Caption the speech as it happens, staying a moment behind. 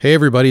Hey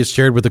everybody, it's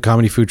Jared with the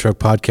Comedy Food Truck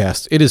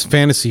Podcast. It is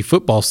fantasy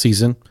football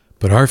season,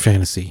 but our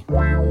fantasy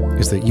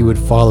is that you would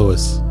follow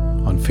us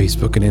on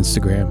Facebook and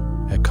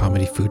Instagram at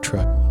Comedy Food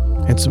Truck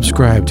and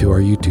subscribe to our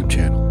YouTube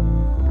channel.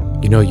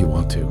 You know you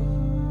want to.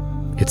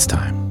 It's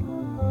time.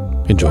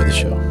 Enjoy the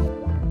show.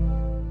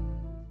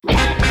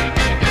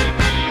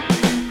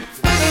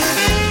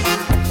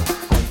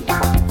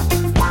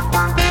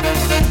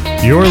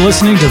 You're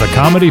listening to the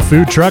Comedy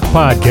Food Truck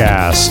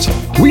Podcast.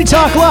 We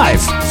talk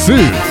life,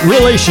 food,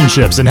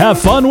 relationships, and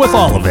have fun with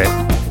all of it.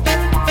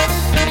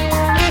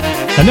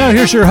 And now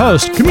here's your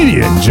host,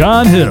 comedian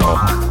John Hill.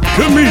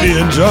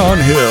 Comedian John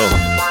Hill.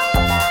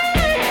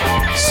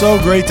 So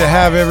great to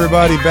have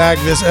everybody back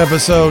this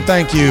episode.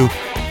 Thank you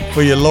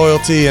for your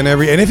loyalty and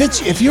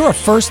if you're a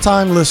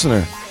first-time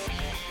listener,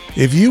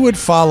 if you would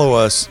follow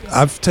us,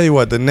 I'll tell you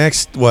what, the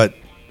next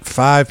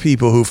 5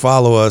 people who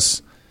follow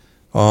us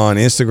on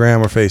Instagram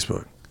or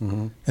Facebook,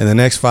 and the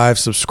next 5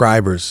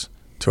 subscribers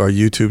to our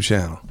YouTube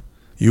channel,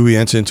 you will be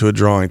entered into a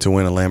drawing to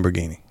win a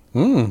Lamborghini.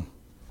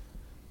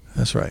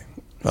 That's right,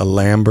 a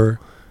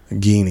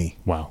Lamborghini.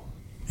 Wow.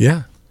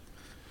 Yeah.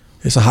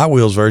 It's a Hot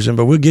Wheels version,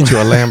 but we'll get you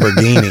a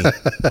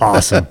Lamborghini.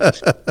 Awesome.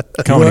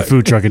 Comedy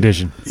Food Truck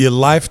Edition. Your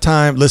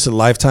lifetime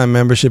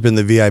membership in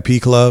the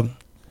VIP club.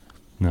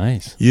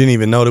 Nice. You didn't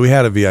even know that we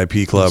had a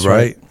VIP club, That's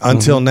right?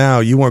 Until now,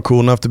 you weren't cool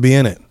enough to be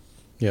in it.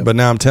 Yep. But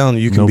now I'm telling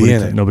you, you can be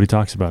in it. Nobody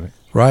talks about it.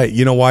 Right.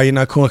 You know why you're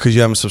not cool? Because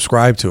you haven't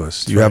subscribed to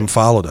us. You haven't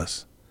followed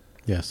us.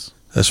 Yes.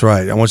 That's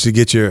right. I want you to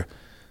get your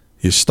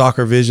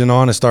stalker vision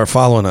on and start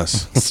following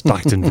us.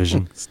 Stockton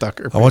Vision.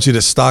 Stalker. I want you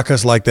to stalk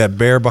us like that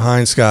bear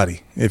behind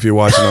Scotty if you're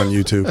watching on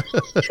YouTube.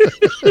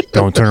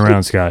 Don't turn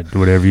around, Scott. Do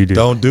whatever you do.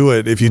 Don't do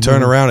it. If you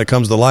turn around, it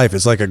comes to life.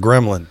 It's like a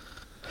gremlin.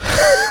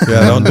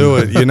 Yeah, don't do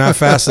it. You're not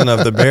fast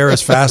enough. The bear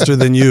is faster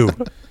than you.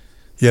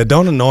 Yeah,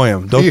 don't annoy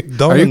him.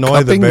 Don't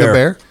annoy the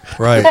bear.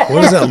 Right.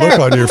 What does that look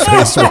on your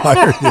face? Why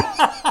are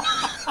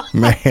you?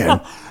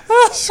 Man.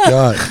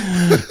 Scott.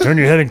 Turn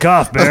your head and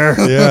cough, bear.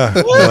 Yeah.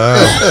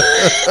 Wow.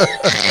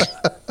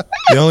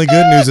 The only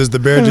good news is the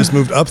bear just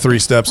moved up 3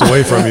 steps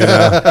away from you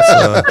now.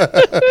 So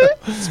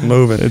it's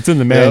moving. It's in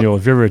the manual.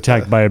 If you're ever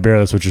attacked by a bear,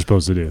 that's what you're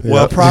supposed to do.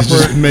 Well,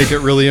 Just make it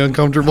really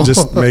uncomfortable.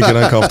 Just make it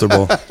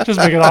uncomfortable. Just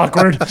make it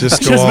awkward.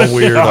 Just go all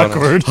weird on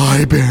him.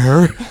 Hi,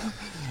 bear.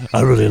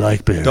 I really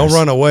like bears. Don't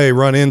run away.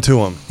 Run into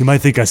him. You might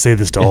think I say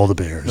this to all the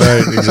bears.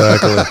 Right,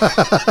 exactly.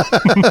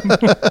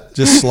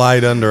 Just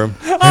slide under him.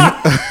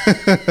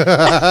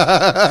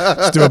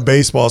 Just do a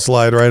baseball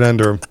slide right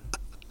under him.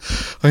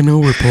 I know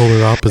we're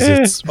polar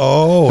opposites.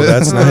 Oh,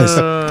 that's nice.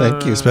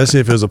 Thank you.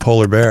 Especially if it was a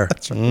polar bear.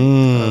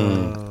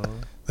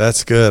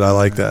 That's good. I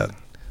like that.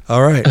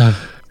 All right.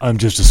 I'm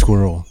just a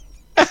squirrel.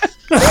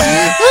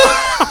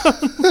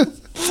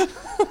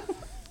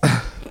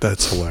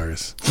 That's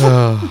hilarious.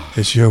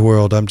 It's your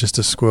world. I'm just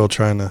a squirrel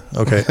trying to.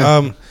 Okay.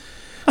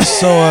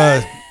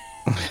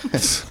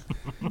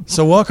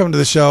 So welcome to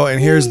the show,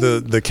 and here's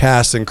the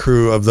cast and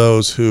crew of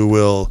those who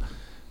will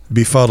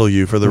befuddle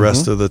you for the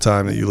rest of the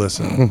time that you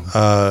listen.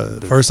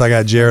 First, I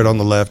got Jared on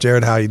the left.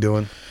 Jared, how you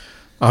doing?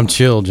 I'm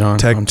chill,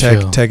 John. I'm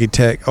chill. Techie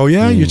tech. Oh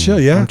yeah, you're chill.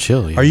 Yeah, I'm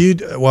chill. Yeah. Are you?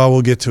 Well,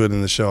 we'll get to it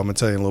in the show. I'm gonna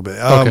tell you in a little bit.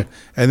 Okay.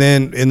 And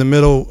then in the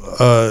middle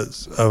of,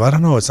 I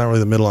don't know. It's not really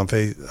the middle on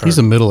Facebook. He's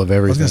the middle of I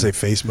was everything. gonna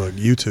say Facebook,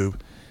 YouTube,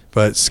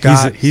 but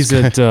Scott. He's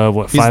at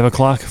 5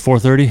 o'clock,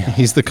 4:30.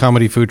 He's the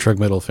Comedy Food Truck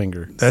middle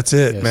finger. That's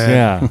it, Yes. man.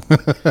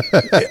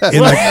 Yeah.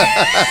 In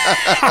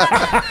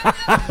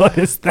What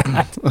is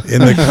that?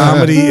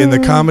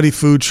 the comedy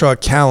food truck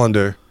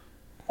calendar,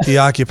 he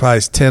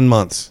occupies 10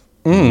 months.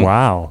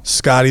 Wow.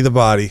 Scotty the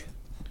Body,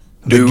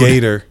 the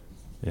Gator.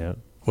 Yeah.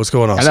 What's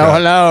going on, Scott?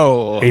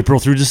 Hello. April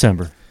through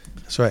December.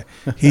 That's right.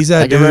 He's that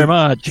Thank dude. you very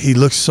much. He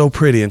looks so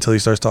pretty until he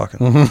starts talking.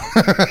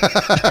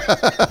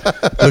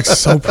 Looks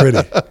so pretty.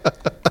 A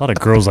lot of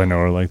girls I know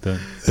are like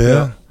that.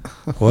 Yeah.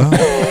 Well,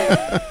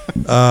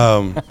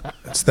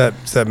 it's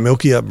that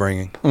milky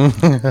upbringing.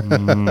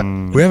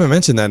 We haven't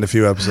mentioned that in a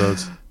few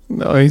episodes.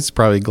 No, he's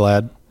probably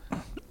glad.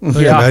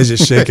 Look at him, he's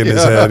just shaking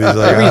his head. He's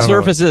like,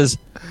 Resurfaces.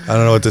 I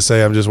don't know what to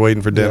say. I'm just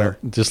waiting for dinner.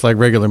 Yeah, just like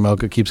regular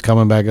milk, it keeps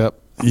coming back up.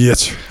 Yeah,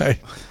 that's right.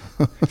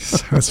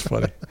 That's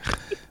funny.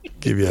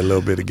 Give you a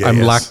little bit of gas. I'm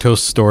lactose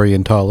story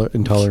intolerant.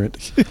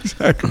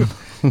 Exactly.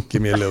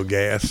 Give me a little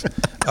gas.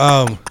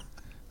 I'm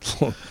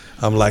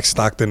like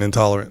Stockton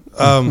intolerant.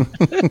 And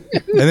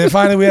then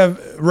finally we have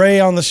Ray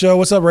on the show.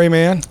 What's up, Ray,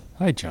 man?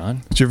 Hi,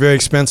 John. It's your very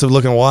expensive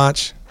looking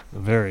watch.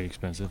 Very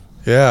expensive.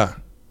 Yeah.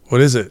 What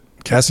is it?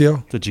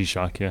 Casio? It's a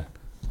G-Shock, yeah.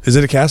 Is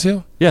it a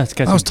Casio? Yeah, it's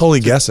Casio. I was totally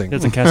guessing.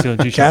 It's a Casio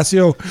G-Shock.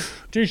 Casio?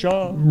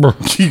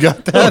 G-Shock. You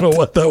got that? I don't know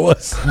what that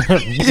was.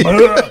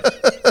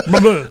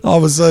 All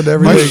of a sudden,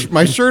 everything,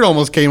 My shirt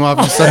almost came off.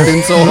 You sucked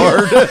in so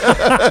hard.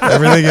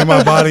 everything in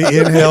my body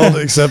inhaled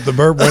except the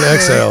burp went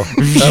exhale.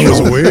 That was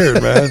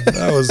weird, man.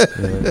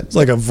 It's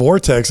like a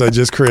vortex I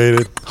just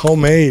created.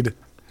 Homemade.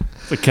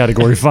 It's a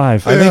Category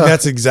 5. I think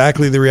that's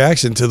exactly the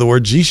reaction to the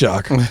word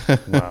G-Shock.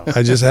 Wow.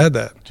 I just had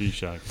that.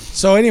 G-Shock.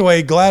 So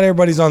anyway, glad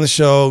everybody's on the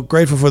show.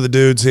 Grateful for the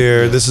dudes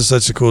here. This is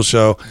such a cool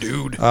show.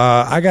 Dude.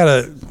 I got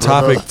a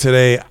topic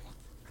today.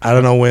 I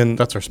don't know when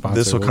That's our sponsor.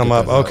 this will We'll come get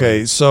up. that out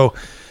Okay, so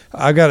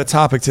I've got a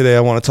topic today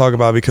I want to talk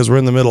about because we're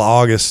in the middle of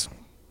August,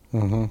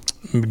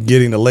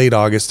 getting to late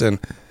August, and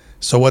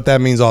so what that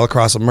means all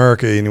across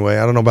America anyway.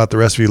 I don't know about the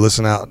rest of you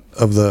listening out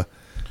of the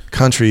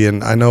country,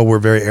 and I know we're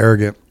very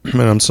arrogant,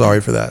 and I'm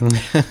sorry for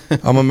that.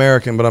 I'm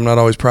American, but I'm not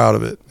always proud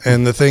of it.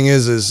 And the thing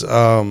is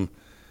in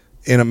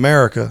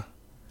America,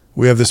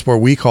 we have this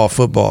sport we call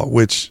football,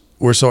 which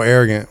we're so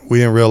arrogant we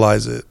didn't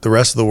realize it. The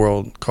rest of the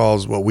world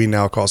calls what we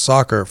now call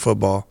soccer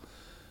football,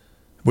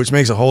 which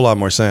makes a whole lot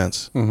more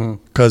sense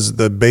because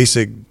the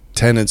basic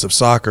tenets of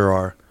soccer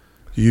are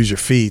you use your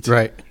feet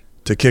Right.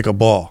 to kick a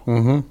ball.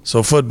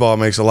 So football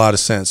makes a lot of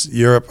sense.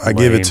 Europe, I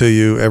give it to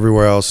you.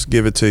 Everywhere else,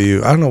 give it to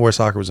you. I don't know where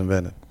soccer was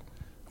invented.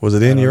 Was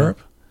it in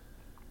Europe?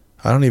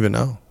 I don't even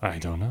know. I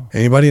don't know.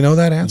 Anybody know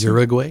that answer?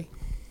 Uruguay.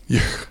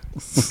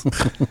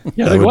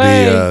 That would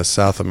be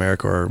South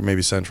America or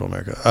maybe Central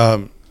America.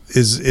 I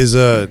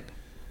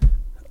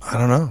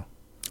don't know.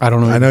 I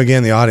don't know. I know,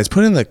 again, the audience.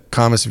 Put in the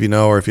comments if you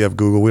know or if you have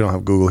Google. We don't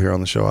have Google here on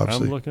the show,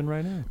 obviously. I'm looking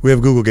right now. We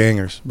have Google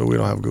gangers, but we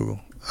don't have Google.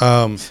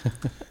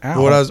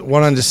 What I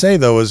wanted to say,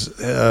 though, was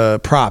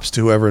props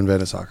to whoever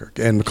invented soccer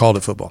and called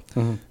it football.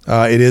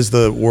 It is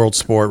the world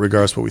sport,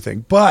 regardless of what we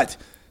think. But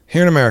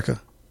here in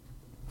America,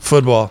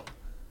 football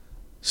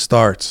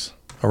starts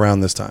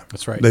around this time.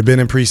 That's right. They've been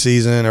in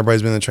preseason.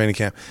 Everybody's been in training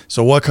camp.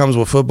 So what comes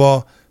with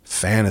football?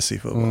 Fantasy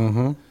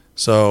football.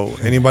 So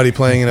anybody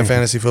playing in a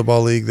fantasy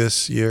football league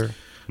this year?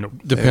 Nope.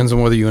 Depends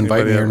on whether you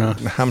invite me or not.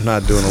 I'm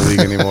not doing a league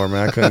anymore,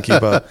 man. I couldn't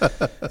keep up.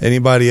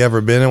 Anybody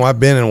ever been in one? I've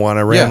been in one.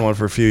 I ran one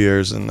for a few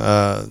years. And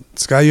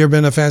Sky, you ever been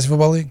in a fantasy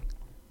football league?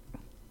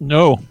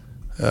 No.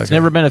 It's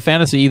never been a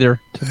fantasy either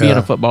to be in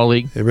a football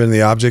league. You ever been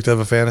the object of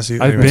a fantasy?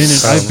 I've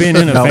been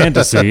in a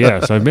fantasy.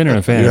 Yes, I've been in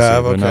a fantasy,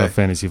 have? but not Okay. a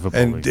fantasy football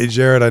And league.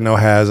 Jared, I know,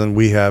 has, and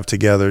we have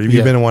together. Have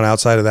you been in one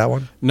outside of that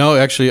one? No,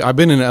 actually, I've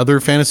been in other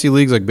fantasy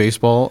leagues like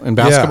baseball and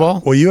basketball.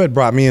 Yeah. Well, you had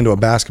brought me into a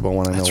basketball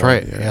one. I know. That's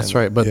right. Yeah, That's and-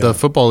 right. But yeah. the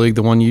football league,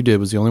 the one you did,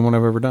 was the only one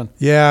I've ever done.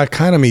 Yeah,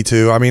 kind of me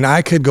too. I mean,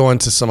 I could go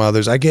into some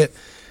others.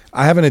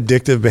 I have an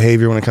addictive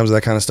behavior when it comes to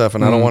that kind of stuff,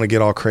 and I don't want to get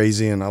all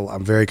crazy, and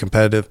I'm very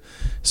competitive.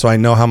 So I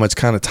know how much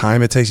kind of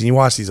time it takes. And you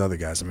watch these other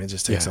guys. I mean, it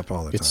just takes up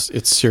all the time.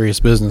 It's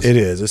serious business. It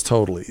is. It's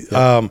totally.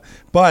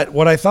 But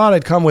what I thought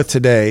I'd come with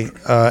today,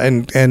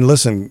 and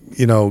listen,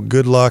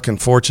 good luck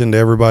and fortune to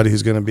everybody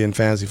who's going to be in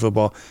fantasy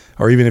football,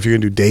 or even if you're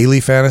going to do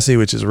daily fantasy,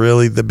 which is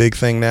really the big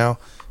thing now,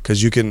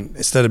 because you can,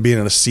 instead of being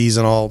in a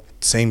season all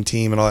same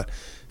team and all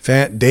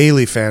that,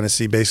 daily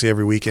fantasy, basically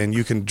every weekend,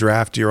 you can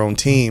draft your own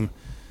team.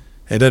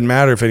 It doesn't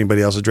matter if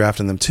anybody else is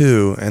drafting them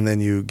too, and then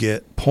you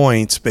get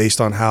points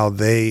based on how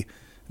they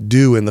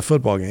do in the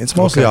football game. It's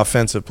mostly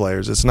offensive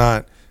players. It's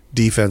not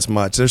defense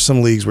much. There's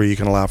some leagues where you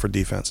can allow for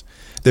defense.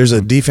 There's a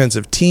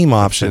defensive team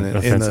option in the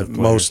Offensive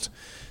most,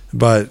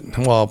 but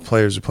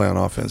players who play on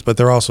offense, but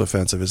they're also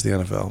offensive as the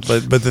NFL.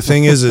 But the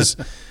thing is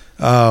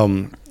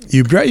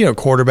you've got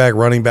quarterback,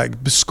 running back,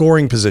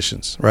 scoring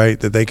positions, right?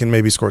 That they can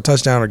maybe score a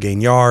touchdown or gain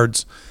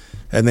yards.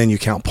 And then you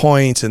count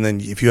points, and then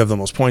if you have the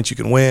most points, you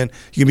can win.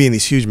 You can be in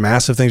these huge,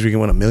 massive things where you can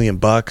win $1 million,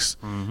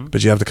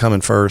 but you have to come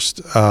in first.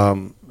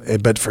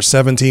 But for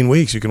 17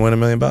 weeks, you can win $1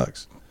 million.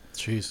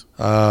 Jeez.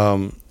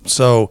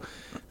 So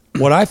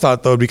what I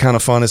thought, though, would be kind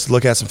of fun is to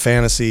look at some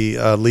fantasy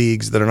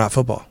leagues that are not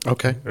football.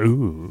 Okay.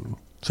 Ooh.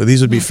 So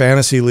these would be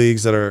fantasy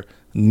leagues that are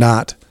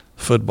not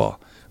football,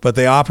 but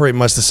they operate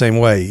much the same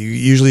way.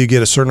 Usually you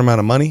get a certain amount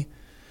of money,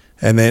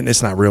 and then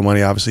it's not real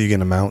money, obviously. You get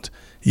an amount.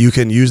 You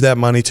can use that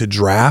money to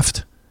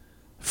draft.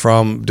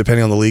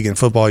 Depending on the league in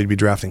football, you'd be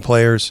drafting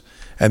players,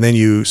 and then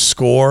you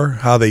score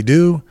how they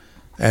do,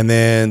 and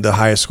then the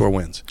highest score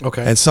wins.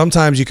 Okay. And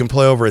sometimes you can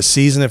play over a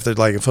season. If they're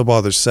like in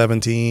football, there's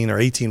 17 or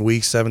 18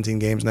 weeks, 17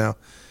 games now.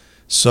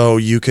 So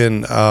you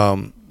can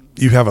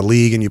you have a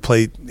league and you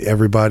play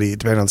everybody,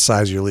 depending on the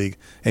size of your league,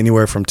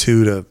 anywhere from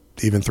 2 to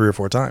even 3 or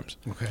 4 times.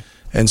 Okay.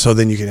 And so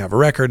then you can have a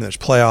record, and there's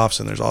playoffs,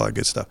 and there's all that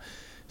good stuff.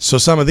 So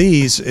some of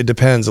these, it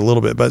depends a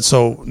little bit. But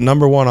so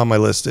number one on my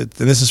list, and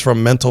this is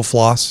from Mental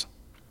Floss.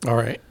 All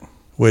right.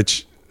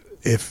 Which,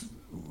 if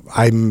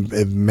I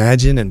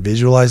imagine and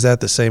visualize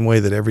that the same way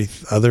that every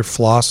other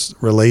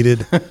floss-related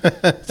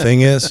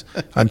thing is,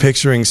 I'm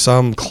picturing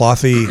some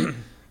clothy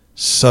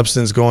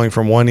substance going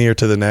from one ear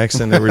to the next,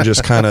 and they were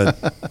just kind of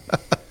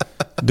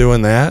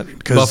doing that.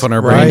 Buffing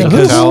our right, brains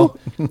with a towel.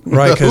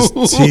 Right, because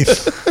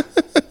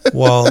teeth.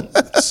 Well,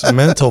 it's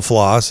mental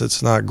floss.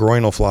 It's not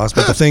groinal floss.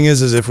 But the thing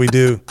is if we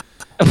do,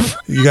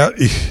 you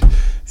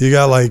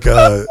got like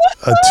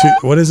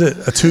what is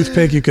it? A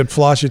toothpick you could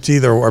floss your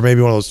teeth, or maybe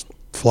one of those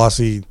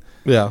flossy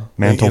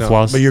Mental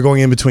floss. But you're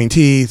going in between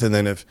teeth, and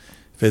then if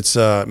it's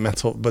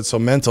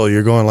mental,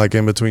 you're going like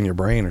in between your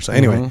brain or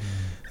something. Anyway,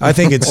 I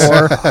think it's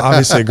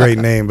obviously a great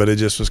name, but it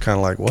just was kind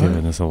of like what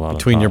Giving us a lot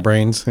Between of your thought.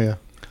 brains. Yeah.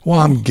 Well,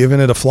 I'm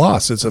giving it a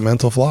floss. It's a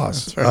mental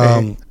floss. That's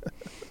right.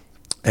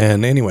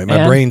 And anyway, my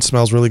And? brain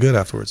smells really good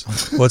afterwards.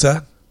 What's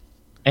that?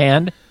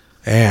 And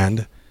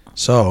And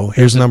so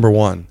here's number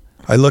one.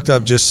 I looked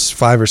up just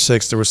 5 or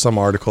 6. There was some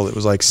article that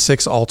was like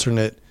 6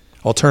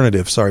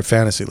 alternative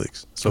fantasy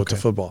leagues. So to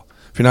football.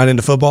 If you're not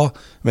into football,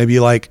 maybe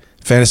you like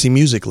Fantasy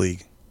Music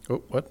League.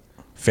 Oh, what?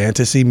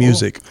 Fantasy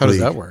Music How does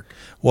League. that work?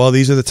 Well,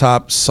 these are the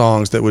top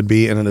songs that would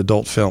be in an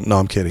adult film. No,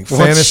 I'm kidding.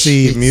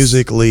 Fantasy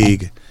Music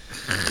League.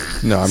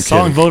 No, I'm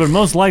Song kidding. voted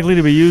most likely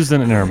to be used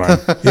in it. Never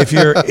mind. if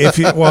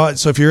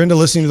you're into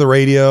listening to the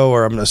radio,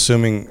 or I'm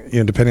assuming,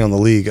 depending on the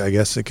league, I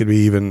guess it could be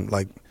even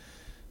like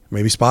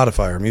maybe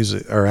Spotify or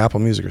music or Apple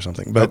Music or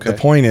something. But the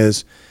point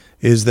is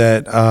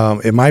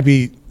that it might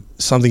be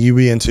something you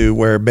be into,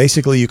 where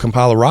basically you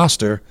compile a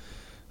roster,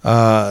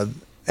 and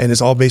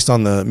it's all based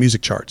on the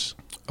music charts.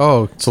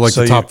 Oh, so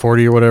the top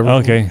 40 or whatever.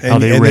 Okay. How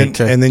they rate.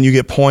 And then you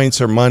get points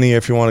or money,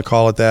 if you want to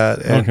call it that,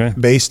 and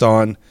based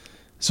on.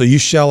 So you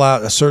shell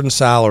out a certain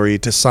salary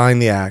to sign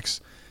the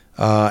acts,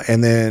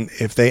 and then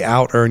if they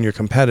out-earn your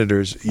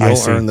competitors, you'll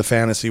earn the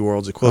fantasy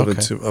world's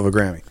equivalent of a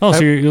Grammy. Oh, so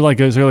you're like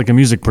a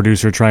music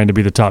producer trying to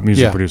be the top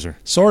music producer.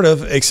 Sort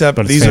of,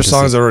 except these are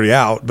songs that are already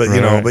out. But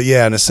but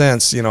yeah, in a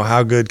sense,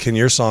 how good can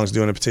your songs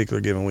do in a particular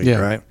given week,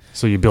 right?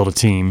 So you build a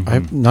team.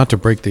 Not to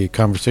break the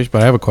conversation,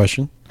 but I have a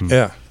question.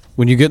 Yeah.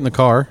 When you get in the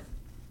car,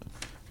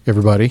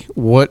 everybody,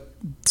 what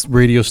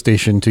radio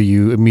station do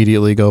you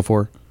immediately go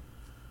for?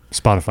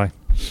 Spotify.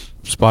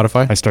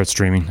 I start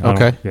streaming.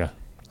 Okay. Yeah.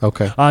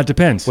 Okay. It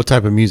depends. What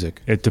type of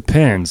music? It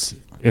depends.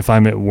 If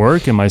I'm at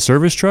work in my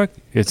service truck,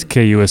 it's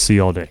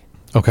KUSC all day.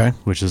 Okay.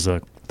 Which is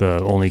the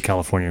only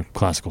California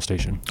classical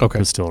station. Okay.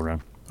 That's still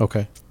around.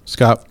 Okay.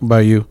 Scott, what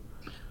about you?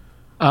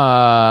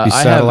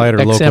 Satellite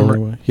or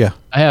local? Yeah.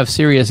 I have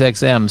Sirius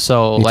XM.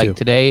 So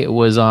today it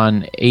was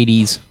on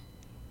 80s.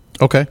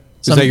 Okay.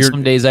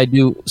 Some days I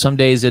do. Some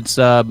days it's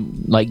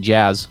like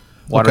jazz,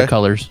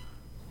 watercolors.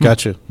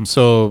 Gotcha.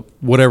 So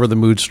whatever the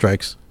mood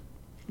strikes.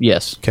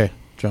 Yes. Okay,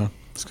 John.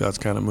 Scott's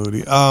kind of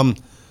moody.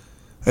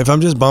 If I'm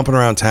just bumping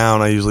around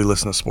town, I usually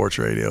listen to sports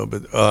radio.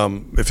 But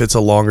if it's a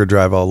longer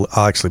drive, I'll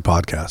actually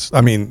podcast.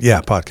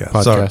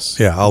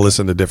 Podcasts. I'll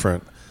listen to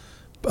different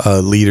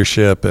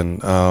leadership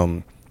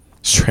and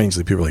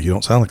strangely, people are like, you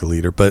don't sound like a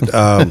leader. But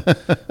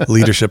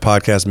leadership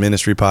podcasts,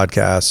 ministry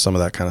podcasts, some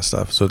of that kind of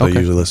stuff. So they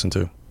usually listen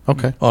to.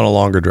 Okay. On a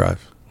longer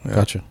drive. Yeah.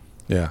 Gotcha.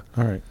 Yeah.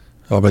 All right.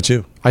 How about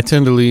you? I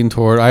tend to lean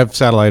toward. I have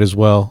satellite as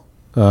well.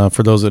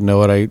 For those that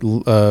know it,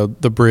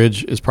 The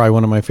Bridge is probably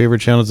one of my favorite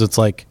channels. It's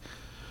like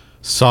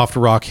soft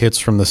rock hits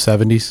from the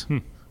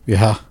 70s.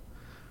 Yeah.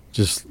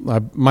 Just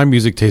my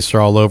music tastes are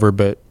all over,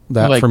 but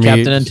that like for me.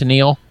 Captain and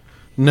Tennille?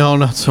 No,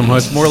 not so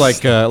much. More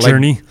like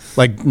Journey.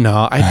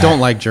 No, I don't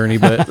like Journey,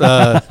 but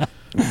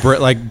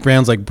like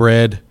bands like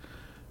Bread,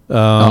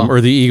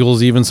 or the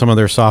Eagles. Even some of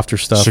their softer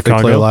stuff. Chicago.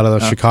 They play a lot of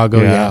the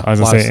Chicago. Yeah, I was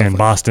gonna say, and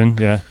Boston.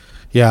 Yeah.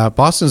 Yeah,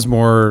 Boston's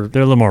more.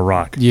 They're a little more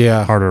rock.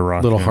 Yeah, harder rock.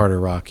 A little harder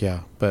rock.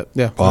 Yeah, but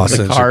yeah,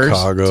 Boston,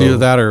 Chicago. It's either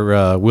that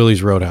or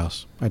Willie's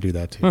Roadhouse. I do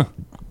that too.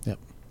 Yep.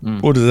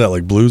 What is that,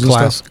 like blues and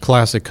stuff?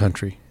 Classic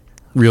country,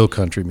 real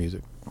country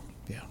music.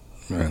 Yeah,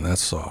 man,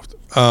 that's soft.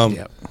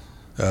 Yep.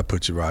 That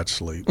puts you right to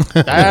sleep.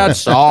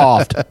 That's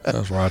soft.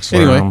 That's right to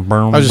sleep. Anyway,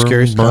 I was just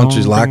curious.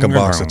 Punches like a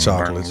box of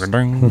chocolates. You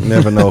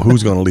never know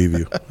who's going to leave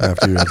you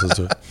after you answer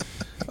to it.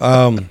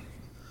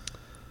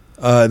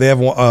 They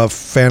have a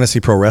fantasy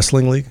pro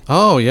wrestling league.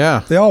 Oh,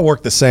 yeah. They all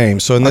work the same.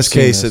 So in this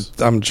case,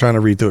 I'm trying to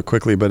read through it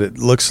quickly, but it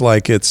looks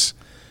like it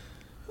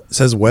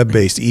says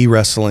web-based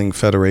e-wrestling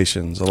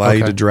federations allow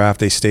you to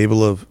draft a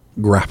stable of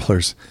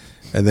grapplers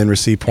and then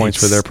receive points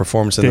for their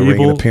performance in the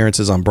ring and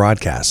appearances on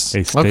broadcasts.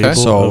 A stable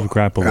of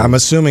grapplers. I'm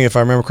assuming, if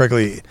I remember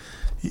correctly,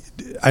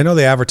 I know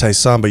they advertise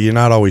some, but you're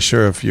not always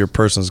sure if your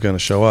person's going to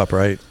show up,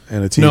 right?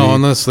 And it's no,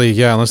 unless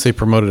they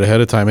promote it ahead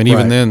of time, and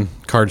even then,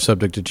 card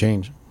subject to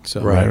change.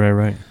 So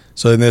right.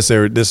 So in this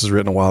is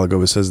written a while ago.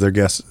 But it says they're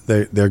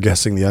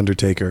guessing the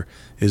Undertaker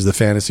is the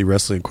fantasy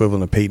wrestling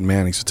equivalent of Peyton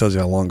Manning. So it tells you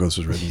how long ago this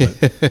was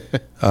written.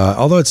 But,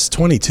 although it's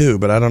 22,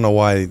 but I don't know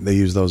why they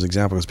use those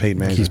examples. Peyton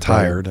Manning's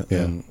retired,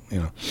 and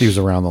he was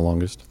around the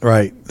longest.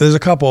 Right. There's a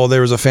couple.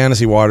 There was a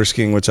fantasy water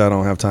skiing, which I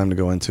don't have time to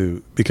go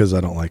into because I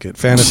don't like it.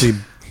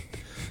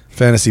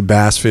 Fantasy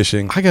bass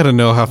fishing. I got to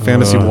know how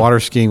fantasy water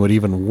skiing would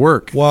even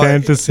work. Well,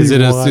 is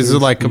it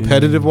like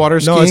competitive water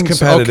skiing? No, it's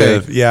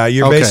competitive. Okay. Yeah,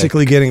 you're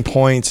basically getting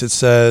points. It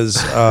says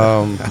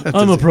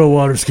I'm a pro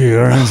water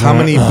skier. How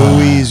many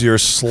buoys your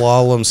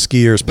slalom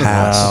skiers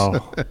pass?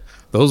 Wow.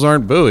 Those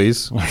aren't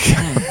buoys.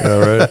 Yeah,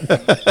 right.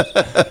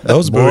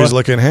 Those buoys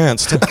look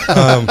enhanced. Boy,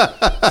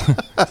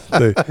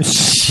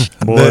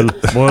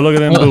 look at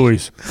them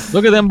buoys.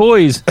 Look at them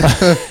boys.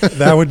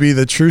 That would be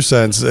the true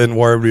sense and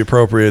where it would be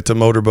appropriate to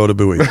motorboat a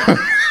buoy. Look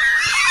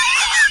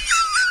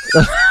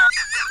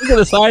at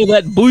the side of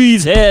that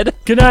buoy's head.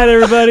 Good night,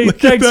 everybody.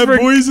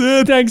 Buoy's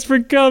head. Thanks for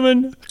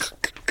coming.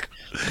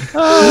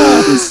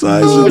 The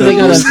size of that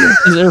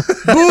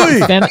buoy.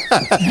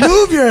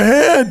 Move your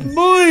head.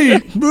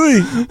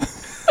 Buoy.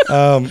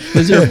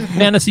 Is there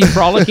fantasy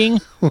frolicking?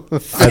 I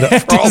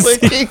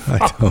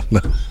don't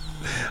know.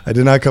 I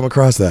did not come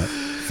across that.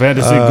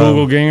 Fantasy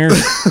Google gangers.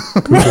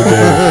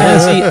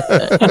 Fantasy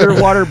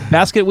underwater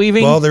basket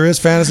weaving? Well, there is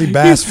fantasy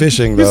bass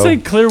fishing, though. You say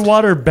clear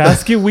water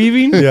basket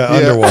weaving? Yeah,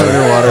 underwater.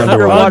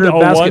 Underwater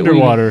basket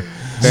underwater.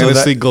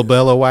 Fantasy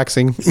glabella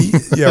waxing.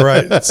 Yeah,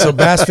 right. So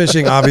bass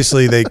fishing,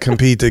 obviously, they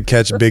compete to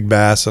catch big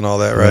bass and all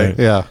that, right?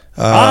 Yeah.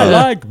 I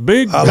like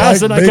big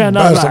bass and I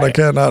cannot lie. I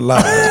cannot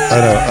lie.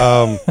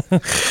 I know.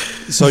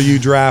 So you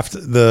draft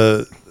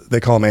they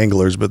call them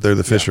anglers, but they're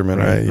the fishermen,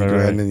 right? You go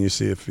ahead and then you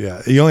see if, you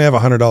only have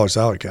 $100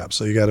 salary cap,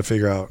 so you got to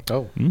figure out.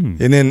 Oh. And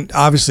then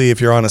obviously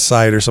if you're on a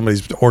site or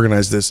somebody's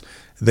organized this,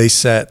 they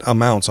set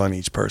amounts on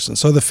each person.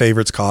 So the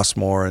favorites cost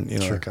more and,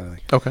 that kind of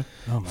thing. Okay.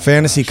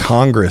 Fantasy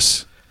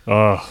Congress.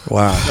 Oh,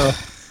 Wow.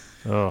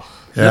 oh.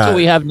 That's what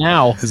we have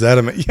now. Is that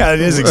yeah,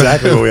 it is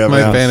exactly what we have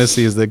My now.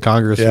 fantasy is that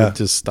Congress would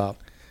just stop.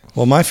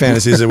 Well, my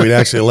fantasy is that we'd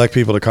actually elect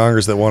people to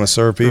Congress that want to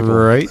serve people,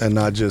 Right. and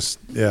not just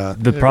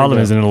The problem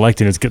isn't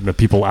electing; it's getting the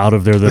people out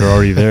of there that are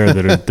already there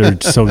they're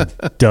so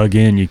dug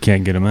in you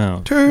can't get them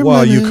out.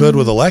 Well, you could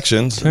with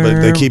elections, but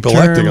they keep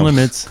electing them.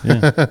 Limits.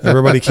 Yeah.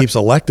 Everybody keeps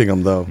electing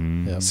them, though.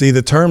 See,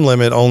 the term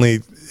limit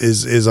only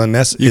is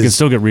unnecessary. You can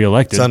still get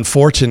reelected. It's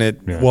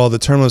unfortunate. Yeah. Well, the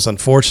term limit's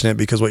unfortunate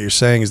because what you're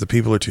saying is the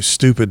people are too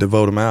stupid to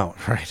vote them out.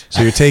 Right.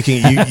 So you're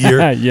taking you're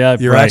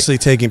right. actually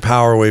taking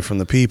power away from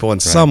the people in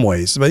some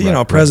ways. But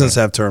presidents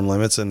have term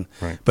limits,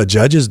 but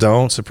judges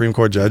don't. Supreme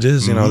Court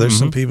judges, there's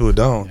some people who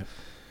don't. Yep.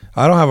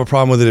 I don't have a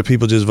problem with it if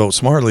people just vote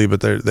smartly,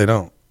 but they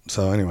don't.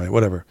 So anyway,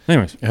 whatever.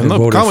 Anyways, And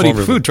the Comedy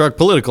Food Truck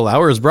Political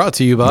Hour is brought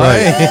to you by.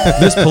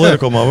 This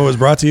political moment was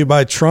brought to you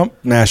by Trump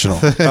National.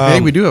 Hey,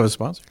 we do have a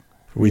sponsor.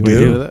 We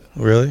do? that.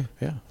 Really?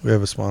 Yeah, We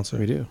have a sponsor.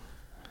 we do.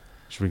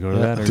 should we go to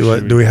that?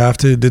 Or Do we have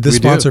to? Did this We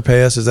do. sponsor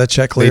pay us? Is that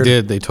check cleared? They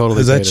did. They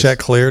totally Is that paid us. check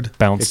cleared?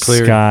 bounce It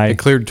cleared. sky? It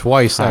cleared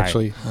twice, High.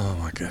 actually. Oh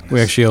my goodness. We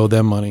actually owe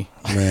them money.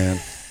 Man,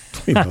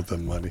 we know the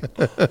money.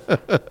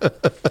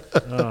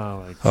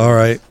 Oh, my All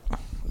right.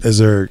 Is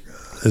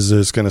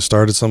this going to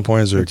start at some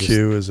point? Is there a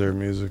cue? Is there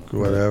music?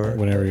 Whatever.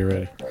 Whenever you're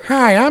ready.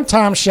 Hi, I'm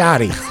Tom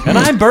Shoddy. And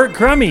I'm Bert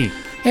Crummy.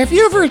 Have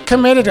you ever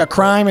committed a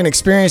crime and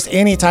experienced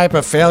any type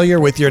of failure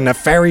with your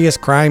nefarious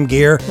crime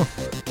gear?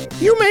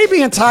 You may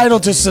be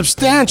entitled to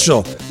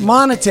substantial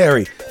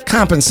monetary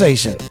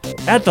compensation.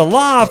 At the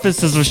law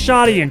offices of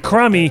Shoddy and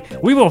Crummy,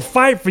 we will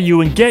fight for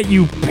you and get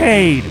you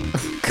paid.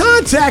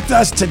 Contact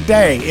us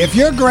today if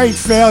your great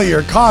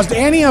failure caused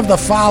any of the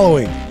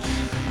following: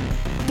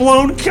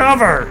 Blown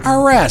cover.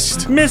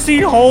 arrest,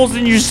 Missing holes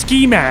in your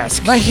ski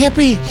mask. the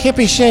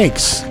hippie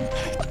shakes,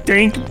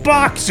 Dank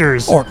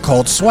boxers. or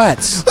cold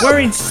sweats,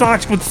 Wearing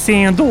socks with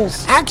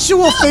sandals.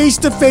 actual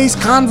face-to-face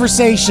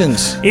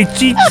conversations,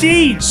 Itchy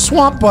teeth.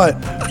 swamp butt,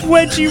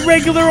 Wedgie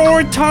regular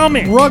or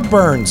atomic. rug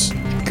burns,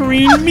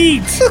 Green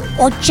meat.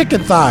 or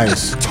chicken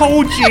thighs,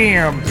 Toe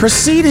jam.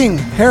 proceeding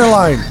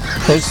hairline,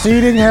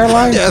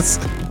 Yes.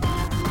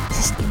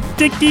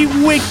 Sticky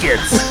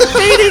wickets.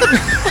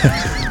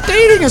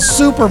 dating a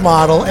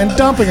supermodel and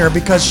dumping her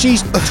because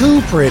she's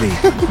too pretty,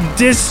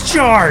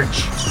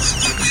 Discharge.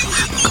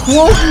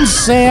 quoting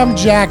Sam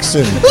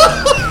Jackson,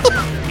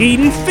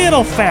 Eating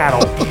fiddle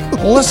faddle.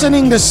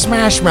 listening to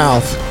Smash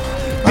Mouth.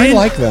 I Bin-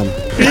 like them.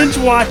 Binge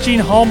watching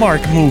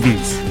Hallmark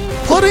movies.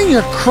 Putting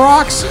your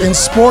Crocs in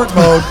sport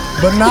mode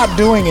but not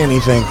doing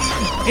anything.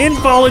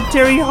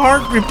 Involuntary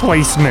heart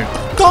replacement.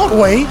 Don't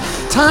wait.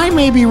 Time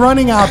may be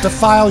running out to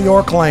file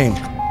your claim.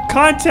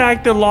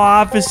 Contact the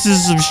law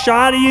offices of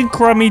Shoddy and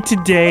Crummy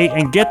today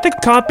and get the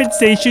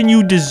compensation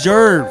you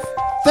deserve.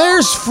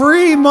 There's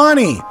free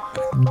money.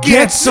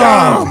 Get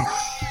some.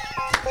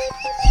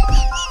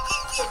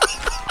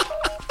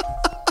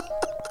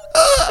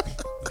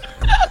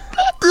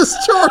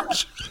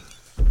 Discharge.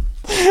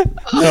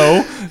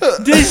 No.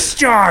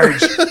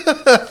 Discharge.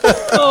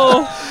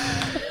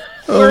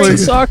 Wearing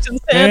socks and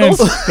Man,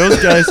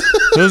 sandals.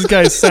 those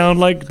guys sound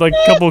like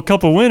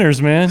couple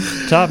winners, man.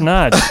 Top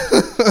notch.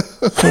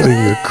 Putting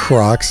your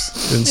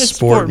Crocs in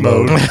sport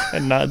mode.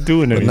 and not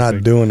doing but anything.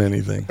 not doing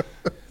anything.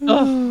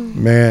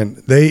 Man,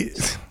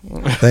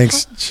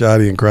 thanks,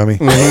 Shoddy and Crummy.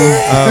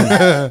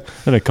 I'm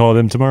gonna call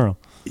them tomorrow.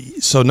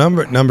 So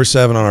number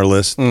 7 on our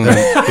list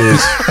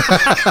is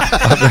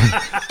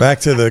back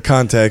to the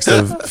context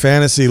of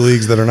fantasy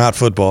leagues that are not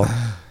football.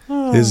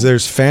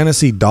 There's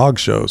fantasy dog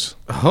shows.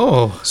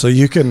 Oh. So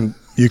you can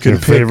Your pick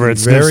favorite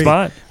sniff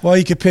spot? Well,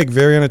 you could pick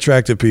very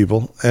unattractive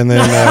people, and then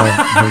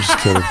I'm just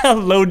kidding.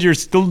 load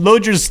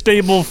your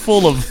stable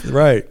full of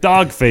Right.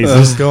 dog faces.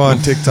 Just go on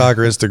TikTok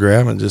or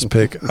Instagram and just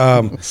pick.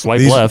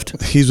 Swipe left.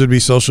 These would be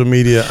social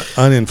media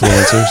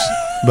uninfluencers,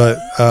 but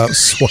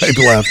swipe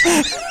left.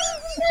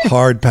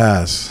 Hard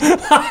pass.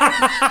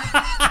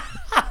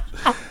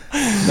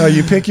 No,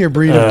 you pick your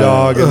breed of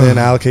dog and then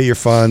allocate your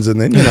funds, and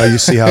then you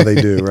see how they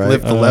do, right?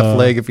 Lift the left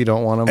leg if you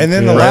don't want them. And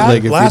then the right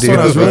leg if last you do.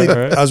 one,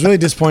 Right. I was really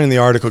disappointed in the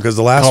article because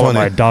the last Call it one,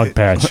 my dog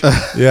patch.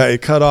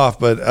 it cut off.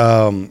 But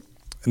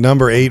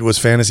number 8 was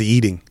fantasy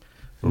eating.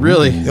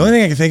 Really? The only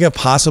thing I can think of,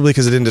 possibly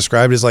because it didn't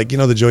describe it, is like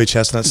the Joey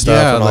Chestnut stuff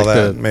Yeah, and all like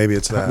that. the- Maybe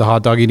it's that. The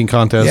hot dog eating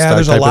contest. Yeah, that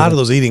there's a type lot of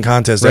those eating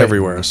contests Right.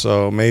 everywhere,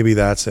 so maybe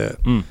that's it.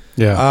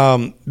 Yeah.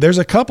 There's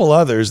a couple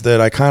others that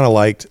I kind of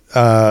liked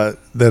that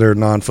are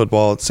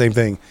non-football. Same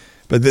thing,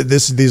 but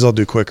these I'll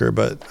do quicker.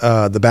 But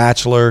The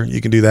Bachelor,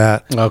 you can do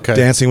that. Okay.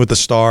 Dancing with the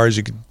Stars,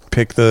 you can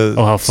pick the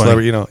Oh, how funny.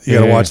 celebrity. You got to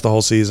Yeah, watch yeah. the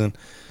whole season.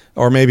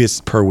 or maybe it's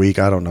per week.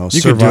 I don't know.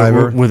 You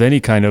Survivor. could do it with any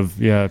kind of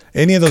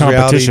any of those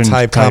reality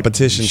type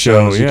competition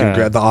shows. You can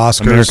grab the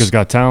Oscars. America's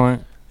Got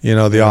Talent. The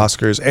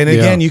Oscars. And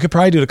again, you could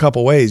probably do it a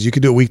couple ways. You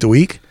could do it week to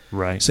week.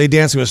 Right. Say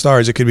Dancing with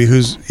Stars. It could be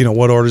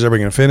what order is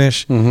everybody going to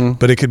finish. Mm-hmm.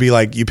 But it could be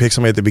like you pick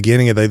somebody at the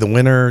beginning. Are they the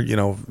winner?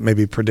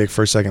 Maybe predict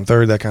first, second,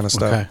 third, that kind of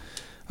stuff. Okay.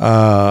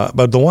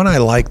 But the one I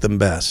like the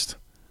best,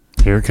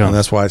 here it comes, and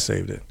that's why I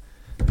saved it,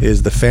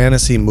 is the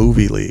Fantasy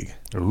Movie League.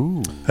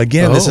 Ooh.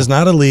 Again, this is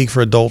not a league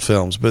for adult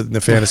films, but the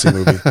fantasy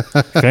movie.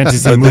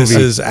 Fantasy movie. This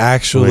is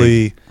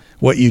actually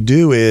what you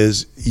do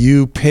is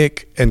you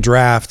pick and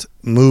draft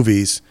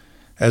movies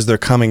as they're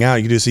coming out.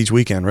 You do this each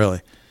weekend,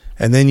 really,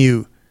 and then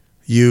you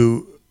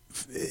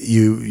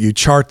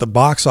chart the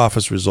box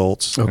office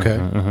results. Okay.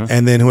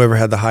 And then whoever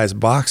had the highest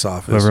box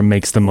office, whoever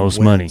makes the most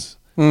wins. money.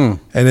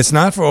 And it's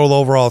not for the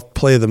overall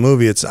play of the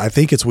movie. I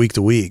think it's week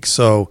to week.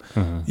 So,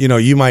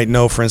 you might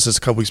know, for instance,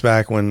 a couple weeks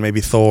back when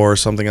maybe Thor or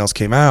something else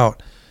came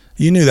out,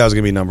 you knew that was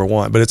going to be number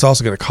one, but it's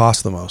also going to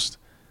cost the most.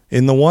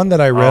 In the one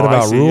that I read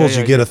about rules,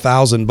 you get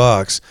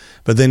 $1,000,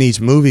 but then each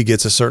movie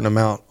gets a certain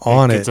amount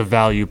on it. It's a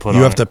value put on it.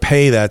 You have to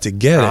pay that to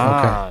get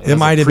it. It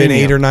might have been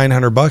 $800 or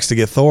 $900 to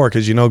get Thor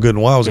because good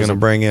and well was going to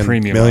bring in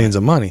millions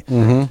of money.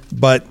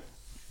 But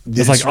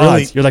it's like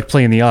odds. You're like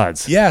playing the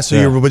odds. Yeah. So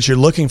you're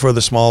looking for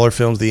the smaller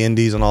films, the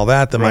indies, and all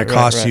that might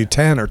cost you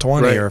 $10 or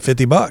 $20 or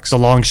 $50. The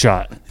long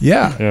shot.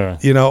 Yeah.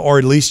 Or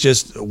at least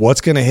just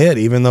what's going to hit,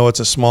 even though it's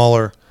a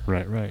smaller.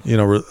 Right.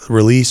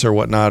 Release or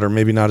whatnot, or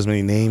maybe not as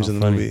many names in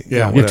the movie.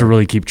 Yeah, you have to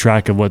really keep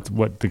track of what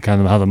the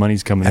kind of how the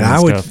money's coming in and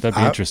stuff. That'd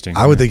be interesting.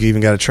 I would think you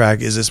even got to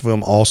track: is this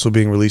film also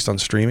being released on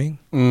streaming?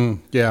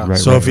 Yeah. Right,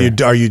 so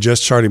are you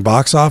just charting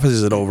box office?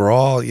 Is it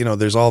overall?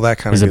 There's all that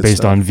kind of. Is it based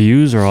stuff. on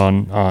views or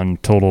on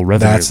total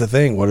revenue? That's the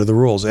thing. What are the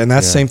rules? And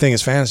that's the same thing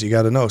as fantasy. You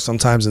got to know.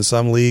 Sometimes in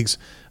some leagues,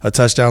 a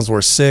touchdown's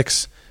worth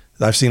 6.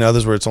 I've seen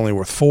others where it's only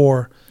worth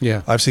 4.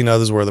 Yeah. I've seen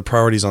others where the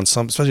priority's on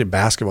some, especially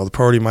basketball. The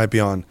priority might be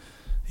on.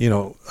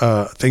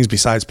 Things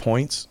besides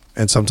points,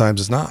 and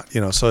sometimes it's not,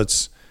 so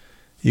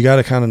you got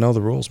to kind of know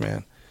the rules,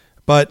 man.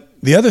 But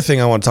the other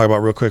thing I want to talk about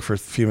real quick for a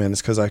few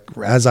minutes, because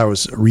as I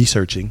was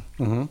researching,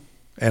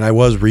 and I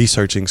was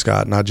researching,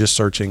 Scott, not just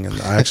searching,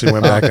 and I actually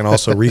went back and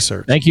also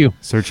researched. Thank you.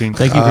 Searching.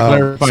 Thank you for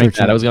clarifying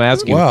that. I was going to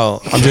ask you.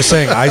 Well, I'm just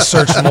saying I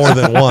searched more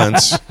than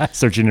once.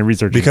 Searching and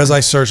researching. Because I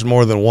searched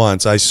more than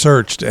once. I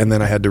searched, and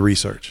then I had to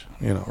research,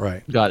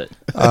 right. Got it.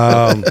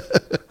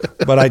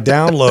 But I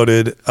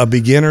downloaded a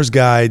beginner's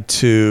guide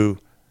to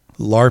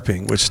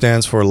LARPing, which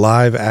stands for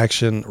live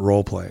action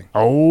role playing.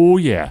 Oh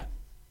yeah,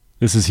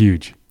 this is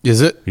huge.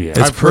 Is it? Yeah,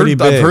 I've heard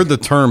the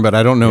term, but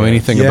I don't know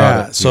anything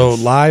about it. So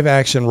live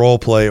action role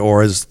play,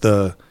 or as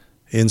the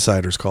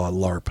insiders call it,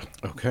 LARP.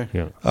 Okay.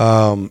 Yeah.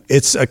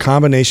 It's a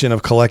combination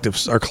of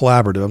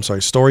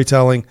collaborative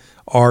storytelling,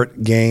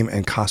 art, game,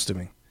 and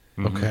costuming.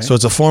 Okay. So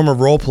it's a form of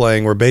role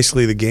playing where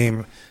basically the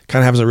game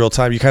kind of happens in real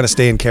time. You kind of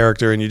stay in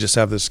character and you just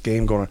have this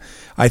game going on.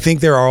 I think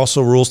there are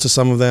also rules to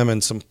some of them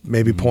and some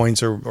maybe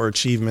points or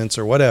achievements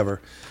or whatever.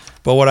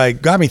 But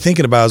what got me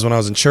thinking about is when I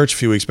was in church a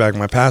few weeks back,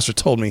 my pastor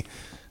told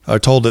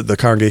the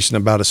congregation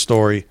about a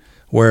story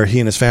where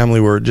he and his family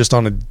were just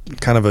on a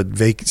kind of a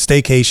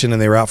staycation,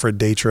 and they were out for a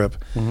day trip,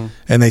 and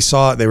I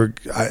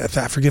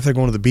forget if they're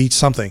going to the beach,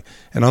 something.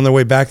 And on their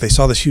way back, they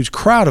saw this huge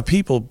crowd of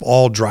people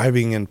all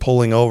driving and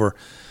pulling over.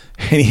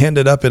 And he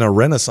ended up in a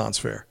Renaissance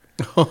fair,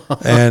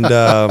 and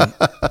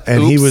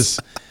he was,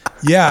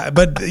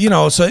 but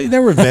so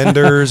there were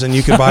vendors, and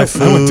you could buy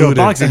food. I went to a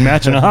boxing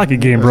match and a hockey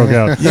game broke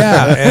out.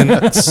 Yeah,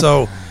 and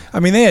so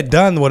they had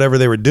done whatever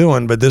they were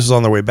doing, but this was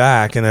on their way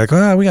back, and they're like,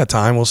 "Oh, we got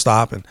time, we'll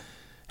stop." And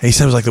he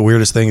said it was like the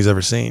weirdest thing he's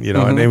ever seen,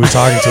 and he was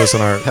talking to us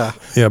in our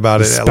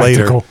about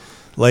it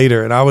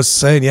later, and I was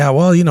saying,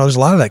 there's a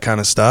lot of that kind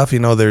of stuff,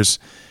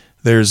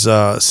 There's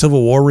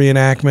Civil War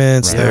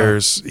reenactments. Right.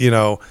 There's,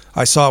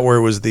 I saw it where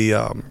it was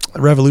the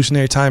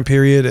Revolutionary time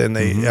period, and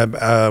they,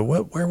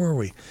 where were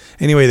we?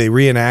 Anyway, they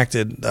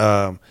reenacted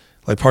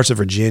like parts of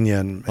Virginia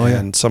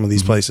and some of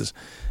these places,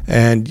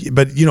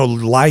 but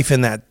life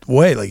in that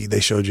way, like they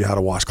showed you how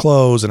to wash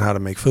clothes and how to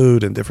make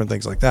food and different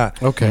things like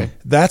that. Okay,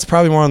 that's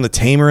probably more on the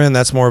tamer end.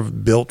 That's more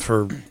built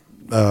for.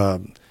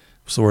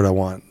 What's the word I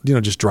want?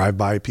 Just drive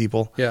by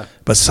people. Yeah.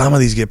 But some of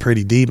these get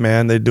pretty deep,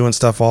 man. They're doing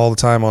stuff all the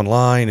time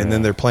online, and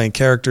then they're playing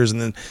characters, and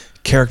then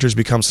characters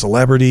become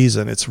celebrities,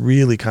 and it's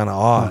really kind of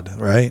odd,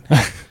 right?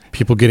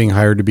 People getting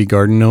hired to be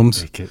garden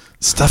gnomes.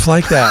 Stuff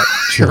like that.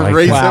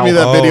 Ray sent me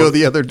that video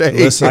the other day.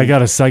 Listen, I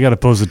gotta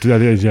post it.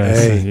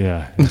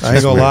 Yeah. I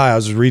ain't gonna lie. I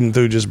was reading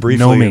through just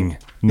briefly.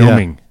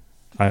 Gnoming.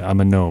 I'm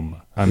a gnome.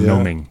 I'm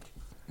gnoming.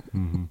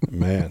 Mm-hmm.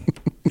 Man,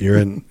 you're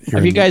in.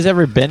 Have you guys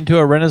ever been to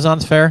a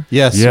Renaissance fair?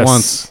 Yes,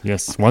 once.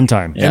 Yes, one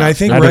time. Yeah. And I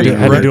think I had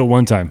to do it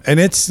one time. And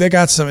they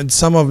got some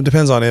of them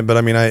depends on it, but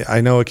I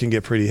know it can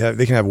get pretty heavy.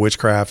 They can have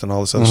witchcraft and all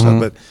this other stuff.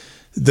 But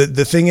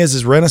the thing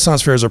is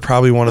Renaissance fairs are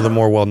probably one of the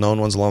more well known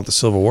ones, along with the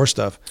Civil War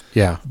stuff.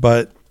 Yeah,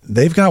 but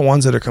they've got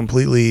ones that are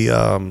completely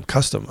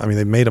custom.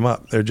 They made them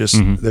up. They're just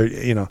they're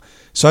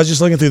So I was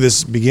just looking through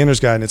this beginner's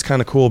guide, and it's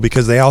kind of cool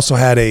because they also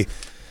had a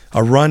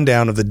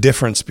rundown of the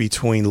difference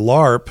between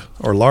LARP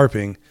or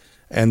LARPing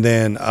And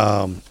then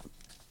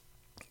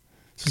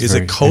is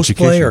it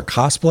cosplay or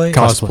cosplay?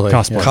 Cosplay.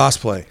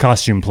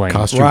 Costume playing.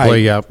 Costume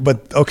play, yeah.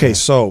 But okay,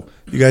 so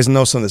you guys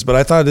know some of this, but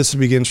I thought this would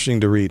be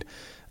interesting to read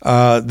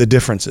the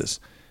differences.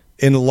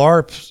 In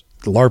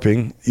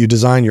LARPing, you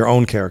design your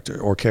own character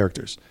or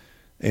characters.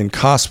 In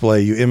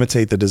cosplay, you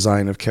imitate the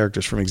design of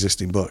characters from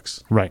existing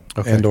books, right?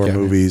 And or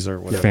movies or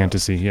whatever.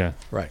 Fantasy, yeah.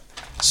 Right.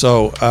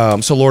 So,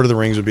 Lord of the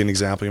Rings would be an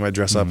example. You might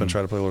dress up and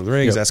try to play Lord of the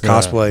Rings. That's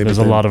cosplay. There's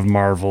a lot of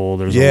Marvel.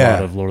 There's a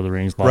lot of Lord of the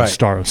Rings. A lot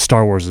of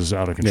Star Wars is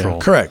out of control.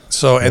 Yeah. Correct.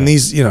 So, and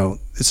these,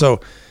 for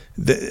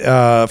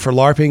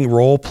LARPing,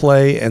 role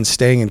play and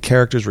staying in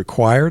characters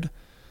required.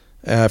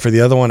 For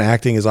the other one,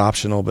 acting is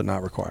optional but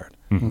not required.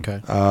 Mm-hmm.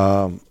 Okay.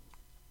 I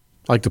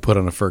like to put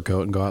on a fur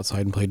coat and go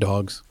outside and play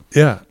dogs.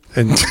 Yeah.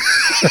 And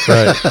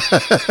right.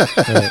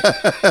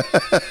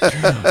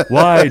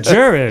 Why,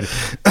 Jared?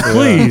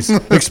 Please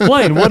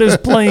explain what is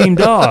playing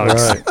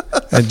dogs. Right.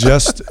 And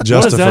just what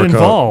does that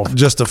involve?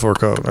 Just a fur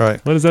coat,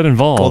 right? What does that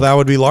involve? Well, that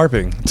would be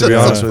LARPing. To be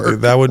honest with you,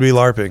 that would be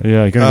LARPing.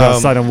 Yeah, you can go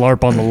outside and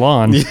LARP on the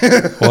lawn.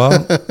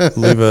 Well,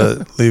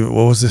 leave.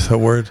 What was this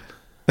word?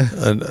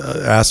 An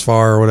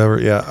asfar or whatever.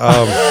 Yeah.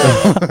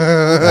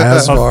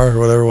 Asfar or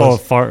whatever it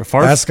was.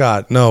 Farf?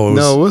 Ascot. No. It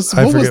was,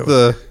 what was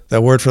the...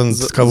 That word from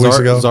a couple weeks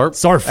ago? Zarf.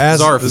 Zarf.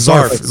 Zarf.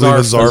 Leave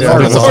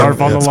a zarf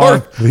on the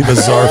lawn. Leave a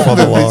zarf on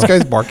the lawn. These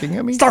guys barking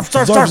at me? Zarf.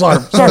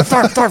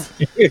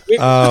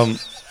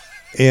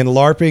 In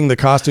LARPing, the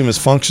costume is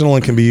functional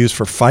and can be used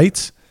for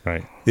fights.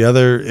 Right. The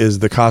other is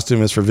the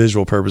costume is for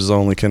visual purposes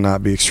only,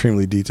 cannot be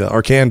extremely detailed,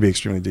 or can be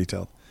extremely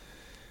detailed.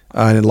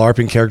 And in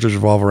LARPing, characters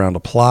revolve around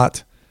a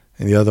plot,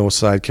 and the other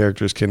side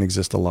characters can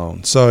exist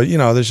alone. So,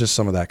 there's just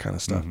some of that kind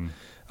of stuff.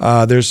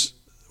 There's...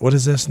 What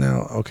is this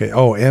now? Okay.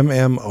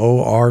 MMORPG.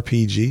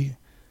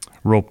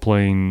 Role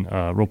playing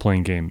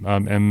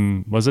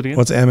game. Was it again?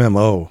 What's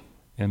MMO?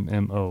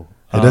 MMO.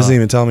 It doesn't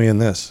even tell me in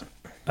this.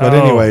 But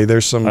anyway,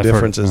 there's some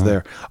differences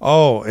there.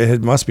 Oh,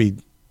 it must be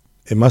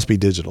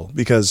digital,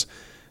 because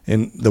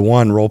in the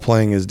one, role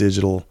playing is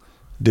digital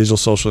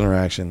social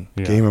interaction,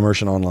 game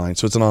immersion online.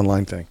 So it's an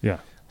online thing. Yeah.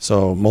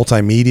 So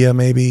multimedia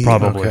maybe.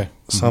 Probably.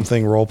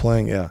 Something role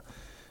playing. Yeah.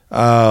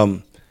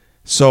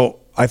 So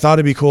I thought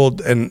it'd be cool,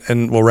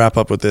 and we'll wrap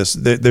up with this.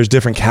 There's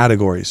different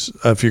categories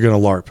if you're going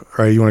to LARP,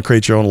 right? You want to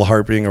create your own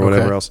LARPing or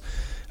whatever else.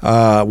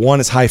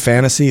 One is high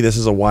fantasy. This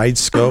is a wide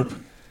scope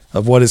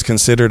of what is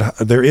considered.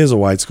 There is a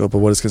wide scope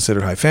of what is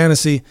considered high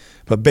fantasy,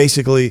 but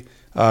basically,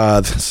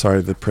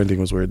 sorry, the printing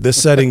was weird.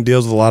 This setting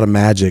deals with a lot of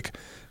magic,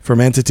 from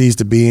entities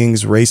to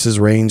beings. Races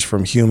range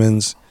from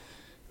humans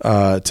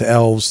to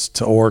elves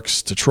to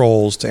orcs to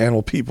trolls to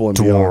animal people and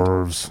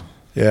dwarves.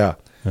 Beyond.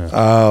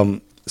 Yeah.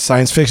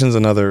 Science fiction is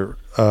another.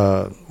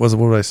 What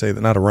would I say?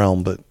 Not a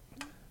realm, but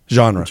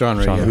genre.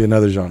 It'd be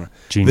another genre.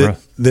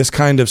 This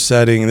kind of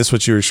setting, and this is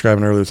what you were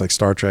describing earlier, with like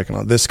Star Trek and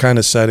all. This kind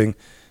of setting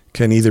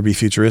can either be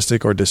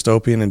futuristic or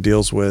dystopian and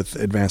deals with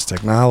advanced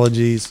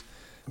technologies.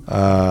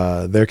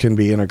 There can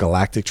be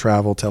intergalactic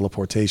travel,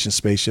 teleportation,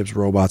 spaceships,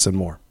 robots, and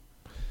more.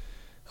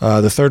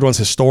 The third one's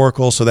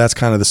historical, so that's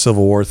kind of the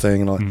Civil War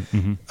thing.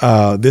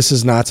 And this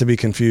is not to be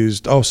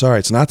confused.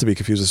 It's not to be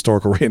confused with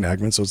historical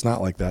reenactment, so it's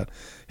not like that.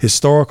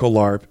 Historical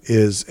LARP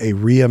is a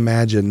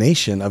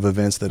reimagination of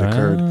events that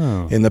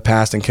occurred in the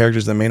past and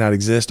characters that may not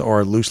exist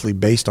or are loosely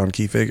based on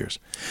key figures.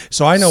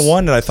 So I know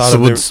one that I thought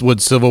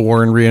would Civil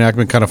War and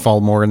reenactment kind of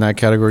fall more in that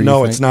category?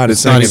 No, it's not.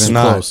 It's not even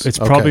close. It's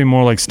probably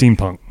more like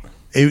steampunk.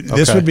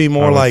 This would be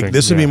more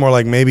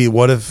like maybe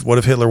what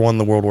if Hitler won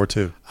the World War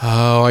II?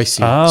 Oh, I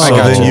see. So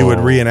then you would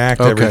reenact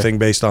everything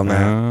based on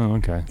that. Oh,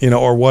 okay.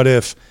 Or what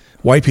if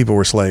white people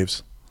were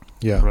slaves?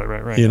 Yeah.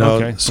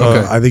 Right.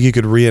 So I think you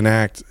could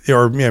reenact,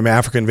 or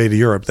Africa invaded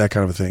Europe, that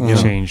kind of a thing.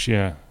 Change,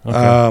 yeah.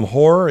 Okay.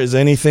 Horror is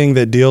anything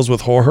that deals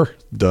with horror.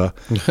 Duh.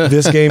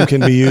 This game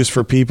can be used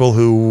for people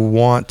who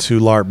want to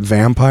LARP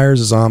vampires,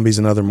 zombies,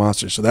 and other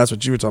monsters. So that's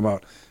what you were talking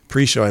about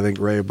pre-show, I think,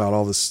 Ray, about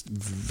all this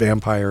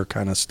vampire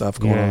kind of stuff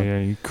going on. Yeah,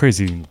 you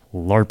crazy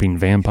LARPing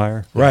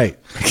vampire. Right.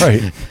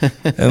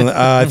 And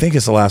I think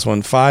it's the last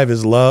one. 5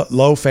 is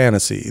low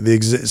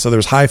fantasy. So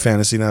there's high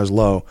fantasy, now there's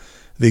low.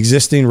 The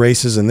existing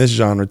races in this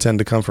genre tend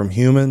to come from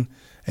human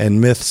and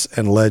myths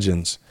and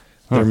legends.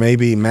 There may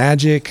be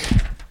magic.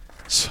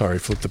 Sorry,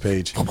 flip the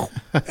page.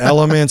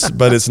 Elements,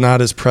 but it's not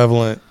as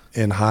prevalent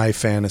in high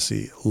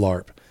fantasy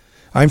LARP.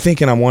 I'm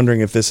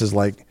wondering if this is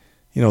like,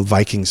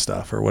 Viking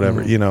stuff or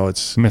whatever.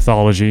 It's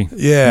mythology.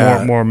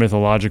 Yeah, more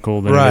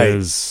mythological than it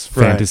is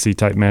fantasy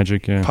type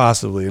magic. Yeah,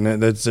 possibly,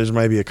 and there's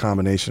maybe a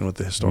combination with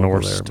the historical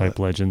Norse type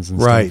legends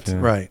and stuff. Yeah.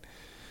 Right.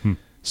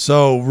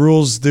 So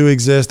rules do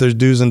exist. There's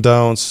do's and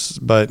don'ts,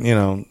 but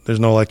there's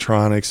no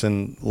electronics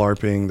in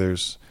LARPing.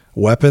 There's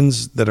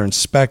weapons that are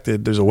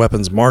inspected. There's a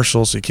weapons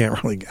marshal, so you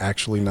can't really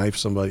actually knife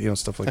somebody,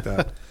 stuff like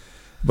that.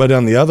 But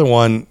on the other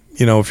one,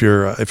 if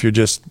you're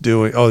just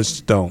doing, it's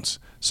don'ts.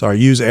 Sorry,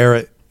 use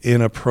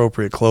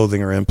inappropriate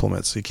clothing or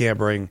implements. So you can't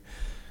bring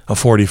a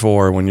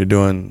 44 when you're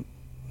doing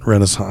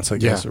Renaissance, I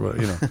guess, or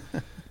whatever.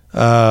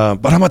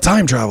 But I'm a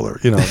time traveler.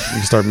 You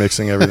start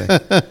mixing everything.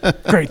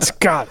 Great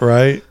Scott!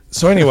 Right.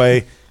 So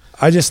anyway,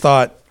 I just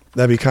thought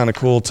that'd be kind of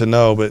cool to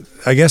know. But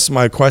I guess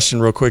my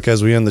question real quick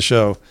as we end the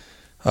show,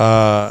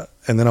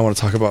 and then I want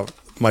to talk about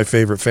my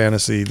favorite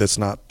fantasy that's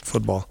not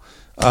football.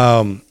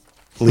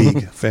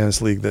 League,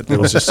 fantasy league. That it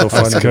was just so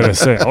funny. I was going to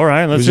say, all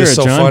right, let's hear it,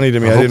 so John. funny to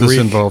me. I didn't hope this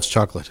read. involves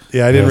chocolate.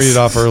 Yeah, I didn't read it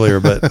off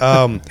earlier, but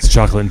It's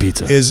chocolate and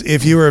pizza. is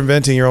if you were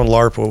inventing your own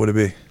LARP, what would it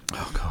be?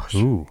 Oh gosh.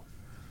 Ooh.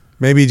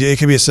 Maybe it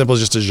could be as simple as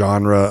just a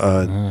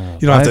genre.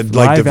 You don't have to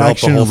Live develop the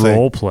action whole thing.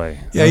 role play.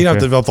 Yeah, you don't have to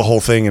Okay. develop the whole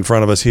thing in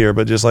front of us here,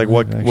 but just like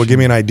what Live give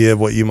me an idea of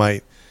what you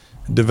might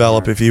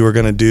develop if you were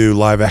going to do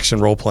live action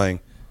role playing.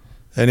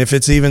 And if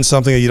it's even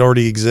something that you'd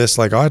already exist,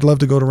 like, oh, I'd love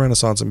to go to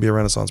Renaissance and be a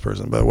Renaissance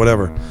person, but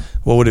whatever.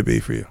 What would it be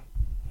for you?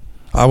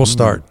 I will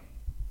start.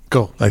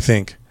 Go. I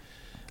think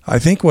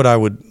what I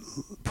would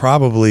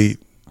probably,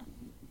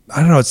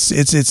 I don't know,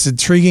 it's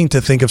intriguing to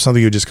think of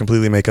something you would just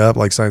completely make up,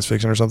 like science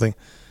fiction or something.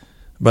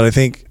 But I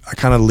think I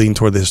kind of lean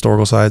toward the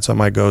historical side, so I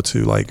might go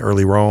to like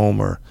early Rome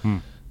or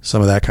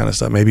some of that kind of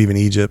stuff, maybe even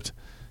Egypt,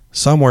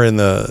 somewhere in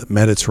the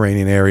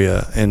Mediterranean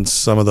area and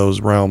some of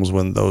those realms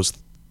when those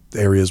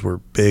areas were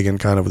big and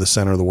kind of the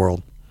center of the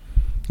world.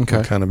 Okay.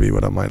 Would kind of be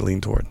what I might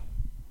lean toward.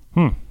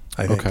 I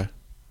think. Okay. I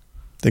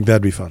think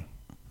that'd be fun.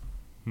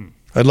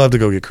 I'd love to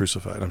go get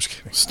crucified. I'm just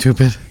kidding.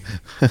 Stupid.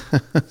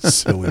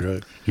 Silly,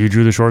 right? You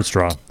drew the short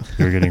straw.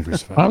 You're getting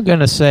crucified. I'm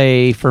gonna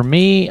say for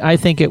me, I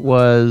think it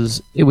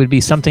would be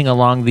something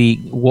along the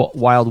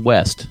Wild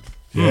West.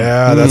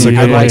 Yeah, that's a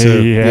good one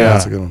too. Yeah.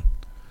 That's a good one.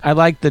 I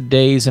like the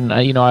days, and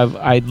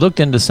I looked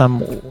into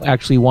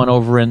one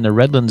over in the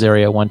Redlands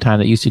area one time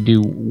that used to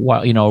do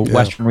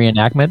Western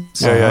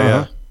reenactments.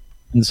 Yeah.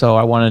 And so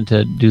I wanted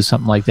to do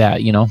something like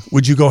that.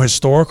 Would you go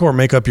historical or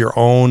make up your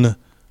own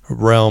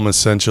realm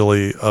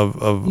essentially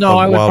of No, of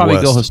I would Wild probably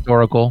West? go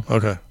historical.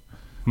 Okay.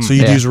 So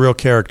you'd Yeah. use real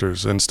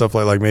characters and stuff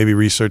like maybe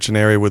research an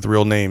area with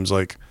real names,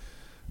 like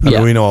I mean,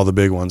 Yeah. we know all the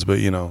big ones, but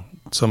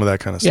some of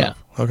that kind of Yeah. stuff.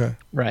 Okay.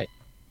 Right.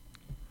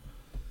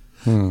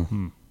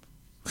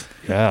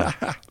 Yeah.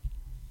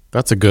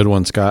 That's a good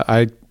one, Scott.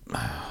 I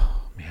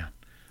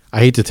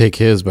hate to take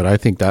his, but I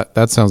think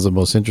that sounds the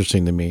most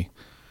interesting to me.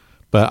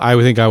 But I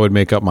would think I would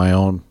make up my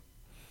own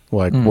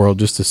world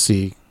just to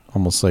see,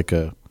 almost like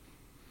I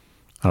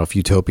don't know if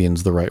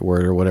utopian's the right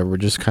word or whatever,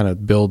 just kind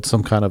of build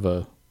some kind of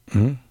a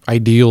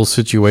ideal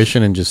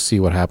situation and just see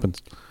what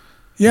happens.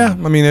 Yeah,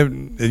 I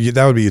mean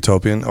that would be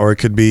utopian, or it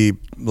could be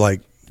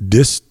like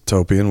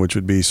dystopian, which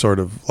would be sort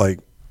of like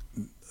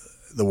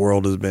the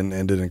world has been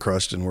ended and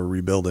crushed and we're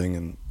rebuilding,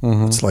 and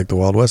it's like the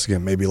Wild West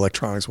again. Maybe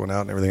electronics went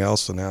out and everything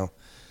else, so now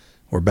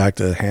we're back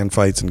to hand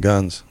fights and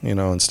guns,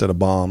 instead of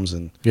bombs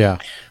and Yeah.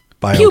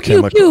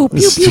 biochemical.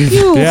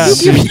 Yeah.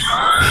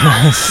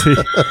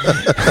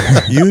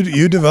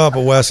 You develop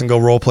a West and go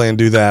role play and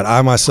do that.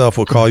 I myself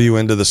will call you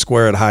into the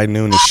square at high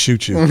noon and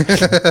shoot you.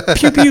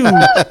 Pew pew.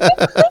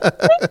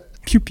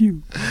 Pew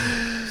pew.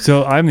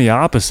 So I'm the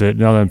opposite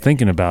now that I'm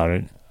thinking about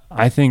it.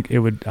 I think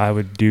I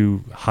would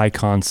do high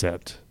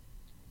concept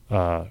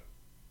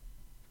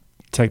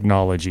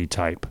technology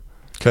type.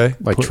 Okay.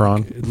 Like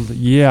Tron.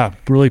 Yeah,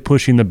 really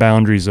pushing the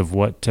boundaries of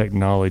what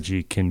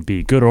technology can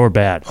be, good or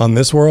bad. On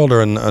this world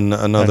or in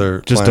another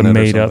Just a planet or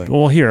made up. something?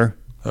 Well, here.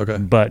 Okay.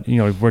 But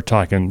we're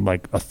talking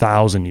like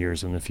 1,000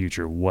 years in the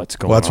future. What's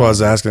going on? Well, that's why I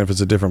was asking if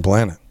it's a different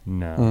planet.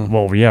 No.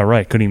 Well, yeah,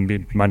 right. Couldn't even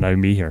be, might not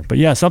even be here. But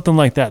yeah, something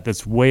like that.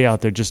 That's way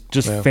out there. Just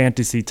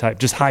fantasy type,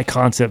 just high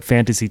concept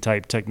fantasy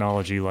type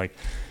technology, like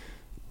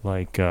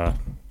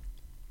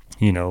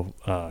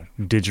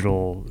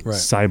digital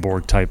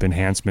cyborg type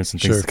enhancements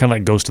and things. Sure. Kind of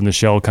like Ghost in the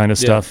Shell kind of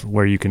stuff,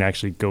 where you can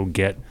actually go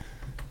get,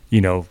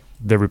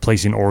 they're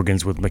replacing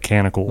organs with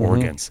mechanical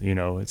organs.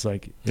 It's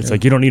like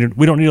we don't need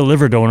a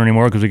liver donor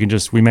anymore because we can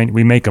just we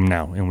make them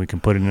now and we can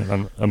put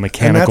in a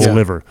mechanical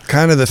liver.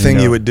 Kind of the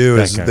thing you would do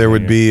is there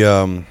would be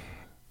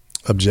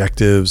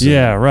objectives,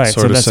 and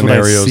sort of that's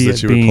scenarios what I see that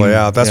it you would play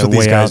out. That's being, what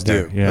these way guys out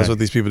there. do. Yeah. That's what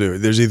these people do.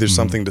 There's either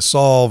something to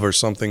solve or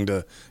something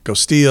to go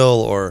steal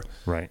or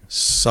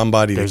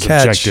somebody There's to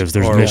catch. objectives.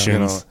 There's or,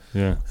 missions.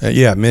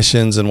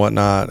 Missions and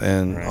whatnot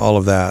and all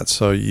of that.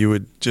 So you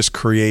would just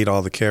create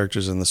all the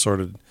characters in the sort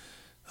of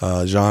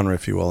genre,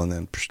 if you will, and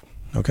then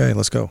okay,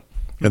 let's go.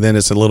 And then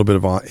it's a little bit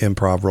of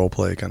improv role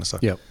play kind of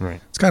stuff. Yep.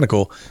 Right. It's kind of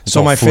cool. It's So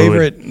all my fluid.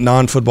 favorite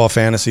non-football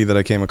fantasy that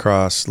I came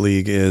across,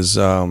 League, is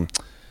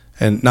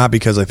and not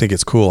because I think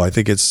it's cool, I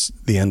think it's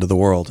the end of the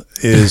world,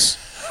 is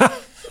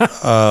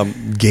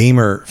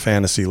Gamer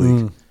Fantasy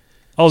League.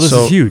 Oh, this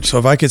is huge. So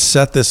if I could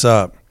set this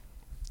up,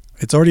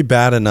 it's already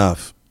bad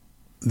enough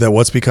that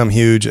what's become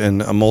huge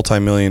and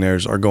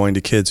multimillionaires are going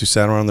to kids who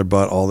sat around their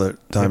butt all the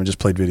time and just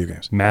played video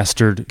games.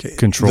 Mastered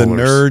controllers. The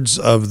nerds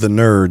of the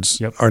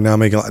nerds are now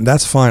making,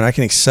 that's fine. I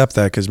can accept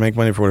that because make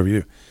money for whatever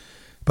you do.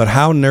 But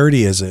how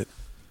nerdy is it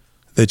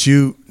that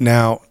you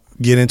now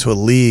get into a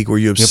league where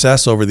you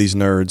obsess over these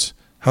nerds?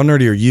 How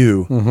nerdy are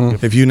you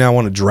if you now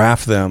want to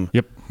draft them?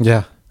 Yep.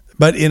 Yeah.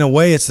 But in a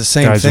way, it's the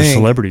same Guys thing. are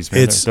celebrities,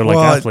 man. They're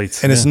like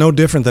athletes. And it's no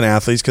different than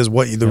athletes because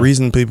the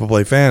reason people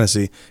play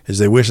fantasy is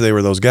they wish they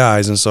were those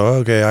guys. And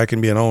so, I can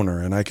be an owner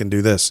and I can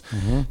do this.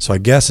 So I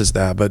guess it's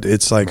that. But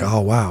it's like,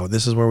 oh, wow,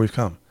 this is where we've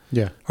come.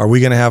 Yeah. Are we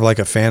going to have like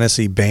a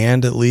fantasy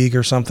band league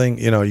or something?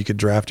 You know, you could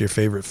draft your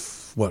favorite,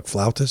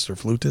 flautist or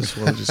flutist?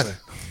 What would you say?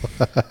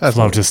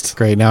 Flautist.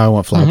 Great. Now I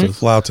want flautist.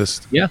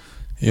 Flautist. Yeah.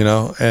 You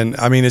know, and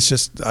I mean,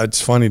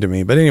 it's funny to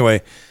me. But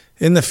anyway,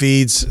 in the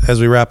feeds, as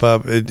we wrap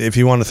up, if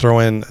you want to throw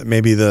in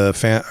maybe the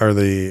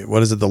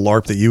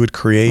LARP that you would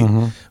create,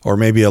 or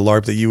maybe a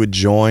LARP that you would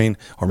join,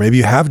 or maybe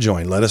you have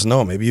joined, let us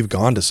know. Maybe you've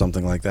gone to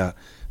something like that.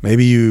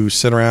 Maybe you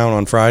sit around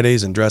on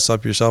Fridays and dress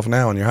up yourself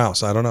now in your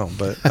house. I don't know,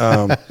 but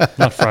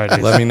Not Fridays.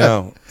 let me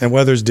know. And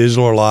whether it's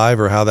digital or live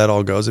or how that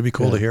all goes, it'd be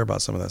cool to hear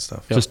about some of that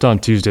stuff. Just on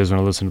Tuesdays when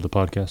I listen to the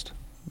podcast.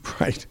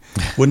 Right.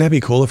 Wouldn't that be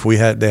cool if they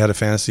had a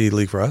fantasy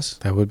league for us?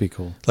 That would be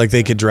cool. Like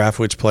they could draft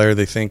which player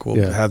they think will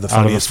have the Out of the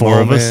funniest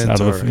four of moment. us.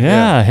 Out of or- the,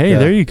 yeah. Hey,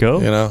 there you go.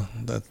 You know,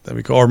 that'd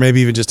be cool. Or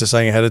maybe even just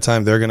deciding ahead of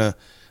time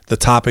the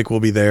topic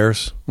will be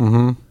theirs.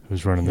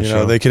 Who's running the You show?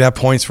 know, they could have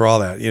points for all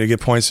that. You know, get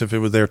points if it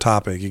was their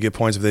topic. You get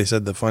points if they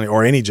said the funny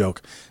or any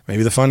joke,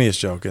 maybe the funniest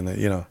joke, and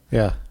you know,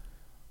 Yeah.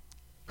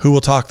 who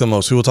will talk the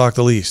most, who will talk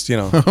the least. You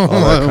know, all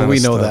that kind We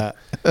of know stuff.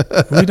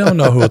 that. We don't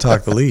know who will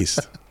talk the least.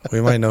 We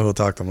might know who will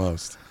talk the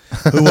most.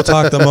 Who will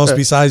talk the most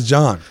besides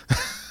John,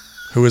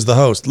 who is the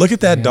host? Look at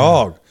that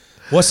dog.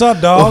 What's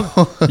up,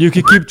 dog? You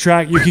could keep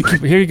track.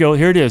 Here you go.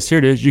 Here it is.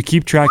 You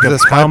keep track of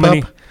this how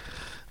pipe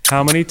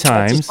many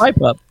times.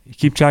 Swipe up. You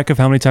keep track of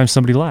how many times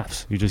somebody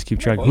laughs. You just keep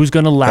track. Who's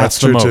going to laugh That's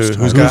the true most? too.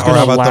 Who's Or going how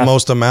to about laugh? the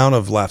most amount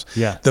of laughs?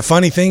 Yeah. The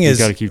funny thing is,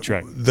 You got to keep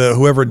track.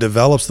 whoever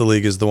develops the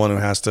league is the one who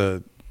has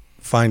to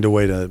find a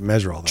way to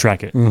measure all that.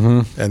 Track it.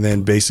 And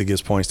then basically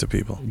gives points to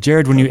people.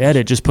 Jared, when you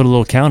edit, just put a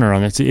little counter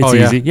on it. It's Oh,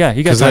 yeah. easy. Yeah,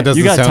 you got 'Cause that time.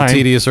 You doesn't got sound time.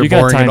 tedious or you got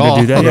boring time at all.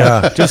 to do that.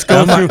 Yeah. Yeah.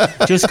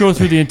 Just go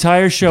through the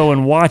entire show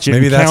and watch it.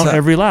 Maybe and that's count how-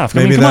 every laugh.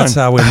 Maybe come that's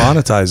on. how we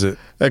monetize it.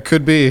 That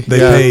could be. They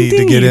Yeah. pay to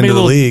Ding, get you into make a the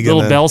little, league.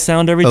 Little and bell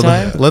sound every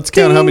time. Let's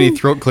count how many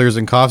throat clears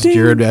and coughs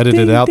Jared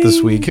edited out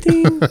this week.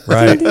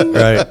 Right.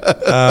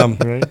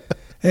 Right.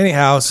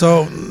 Anyhow,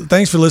 so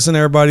thanks for listening,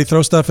 everybody.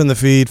 Throw stuff in the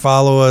feed.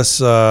 Follow us.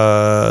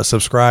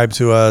 Subscribe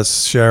to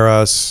us. Share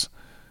us.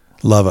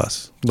 Love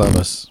us. Love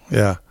us.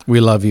 Yeah. We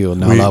love you.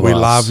 Now we love us.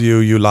 love you.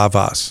 You love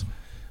us.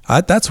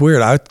 That's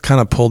weird. I kind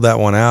of pulled that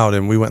one out,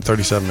 and we went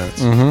 37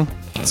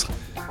 minutes.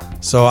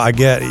 So I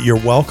get you're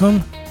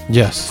welcome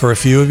Yes. for a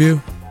few of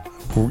you.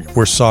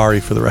 We're sorry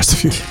for the rest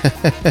of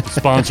you.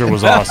 Sponsor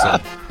was awesome.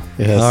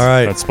 Yes. All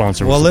right. That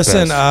sponsor was Well, the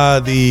listen,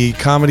 best. the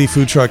comedy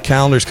food truck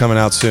calendar's coming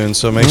out soon,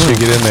 so make sure you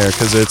get in there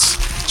because it's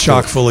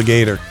chock full of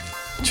gator.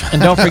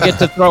 And don't forget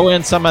to throw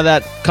in some of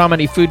that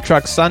comedy food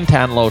truck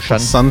suntan lotion.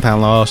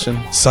 Suntan lotion.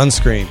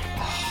 Sunscreen,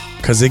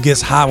 because it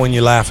gets hot when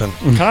you're laughing.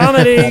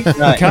 Comedy.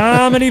 right.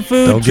 Comedy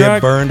food Don't truck.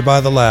 get burned by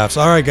the laughs.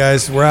 All right,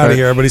 guys, we're out of All right.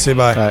 here. Everybody say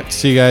bye. All right.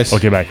 See you guys.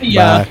 Okay, bye.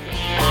 Yeah.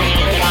 Bye.